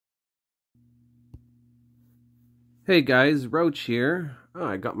Hey guys, Roach here. Oh,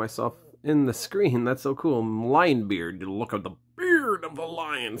 I got myself in the screen. That's so cool. Lion beard. Look at the beard of the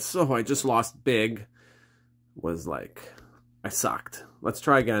lion. So I just lost big. Was like, I sucked. Let's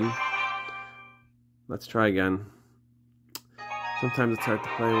try again. Sometimes it's hard to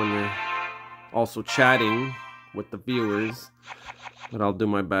play when you're also chatting with the viewers. But I'll do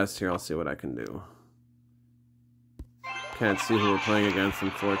my best here. I'll see what I can do. Can't see who we're playing against,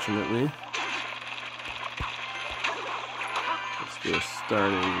 unfortunately. Do a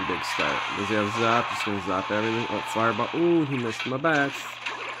starting big start. Does he have zap? Just gonna zap everything. Oh, fireball. Ooh, he missed my bats.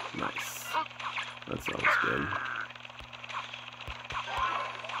 Nice. That's always good.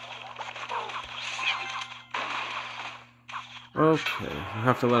 Okay, I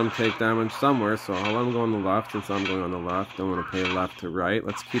have to let him take damage somewhere, so I'll let him go on the left since I'm going on the left. Don't want to play left to right.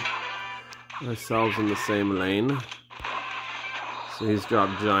 Let's keep ourselves in the same lane. So he's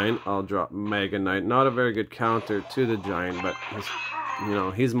dropped Giant, I'll drop Mega Knight. Not a very good counter to the Giant, but he's, you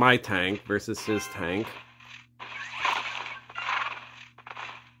know, he's my tank versus his tank.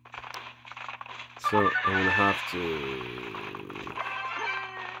 So I'm gonna have to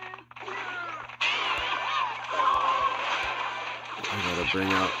I gotta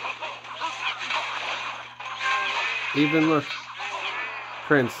bring out even look.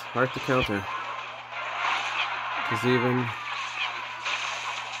 Prince, hard to counter. Because even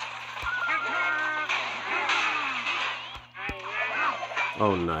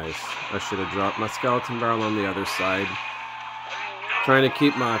oh, nice. I should have dropped my skeleton barrel on the other side. Trying to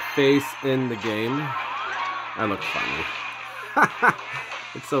keep my face in the game. I look funny.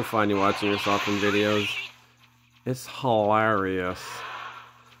 It's so funny watching yourself in videos. It's hilarious.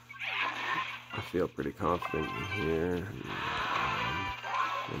 I feel pretty confident here.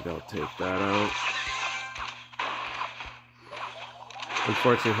 Maybe I'll take that out.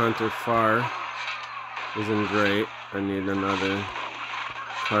 Unfortunately, Hunter Far isn't great. I need another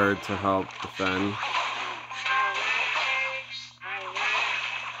card to help defend.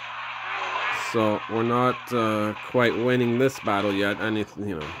 So we're not quite winning this battle yet. Anything,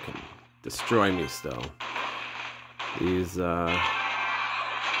 you know, can destroy me still. These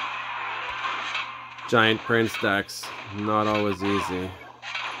Giant Prince decks, not always easy.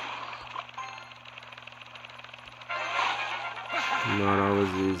 Not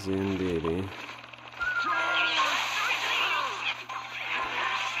always easy indeedy.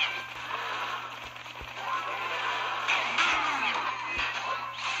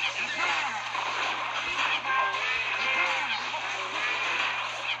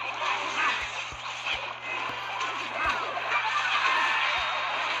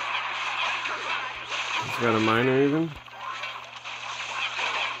 Got a miner even?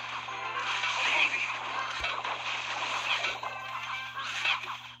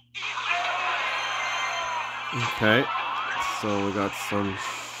 Okay, so we got some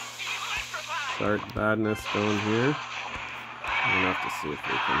start badness going here. We're gonna have to see if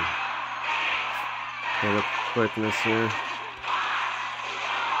we can pull up quickness here.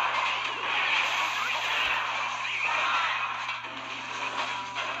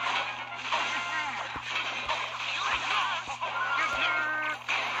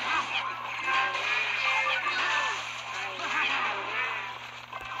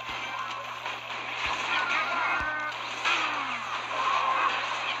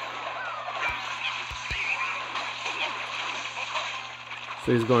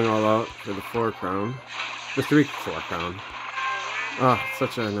 So he's going all out for the 4 crown. The 3-4 crown. Ah, oh,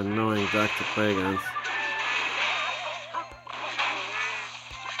 such an annoying deck to play against.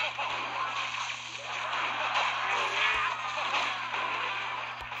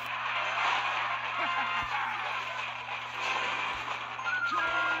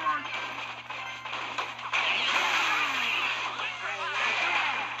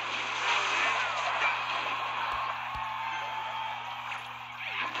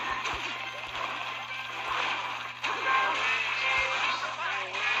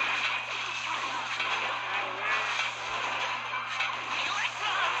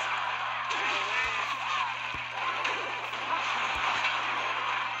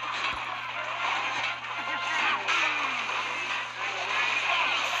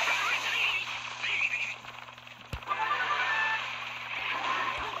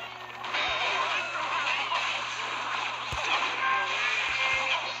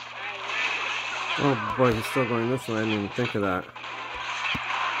 Oh boy, he's still going this way. I didn't even think of that.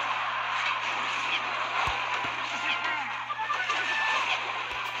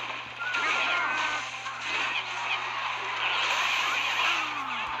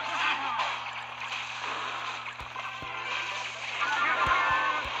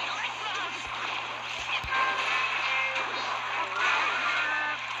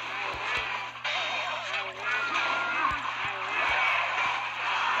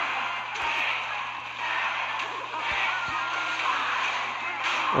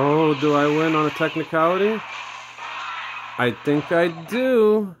 Oh, do I win on a technicality? I think I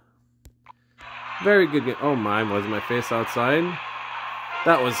do. Very good game. Oh my, was my face outside?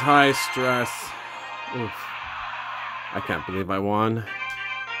 That was high stress. Oof. I can't believe I won.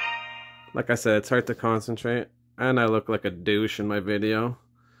 Like I said, it's hard to concentrate. And I look like a douche in my video.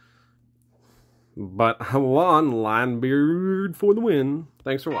 But I won. Linebeard for the win.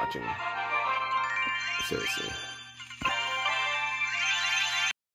 Thanks for watching. Seriously.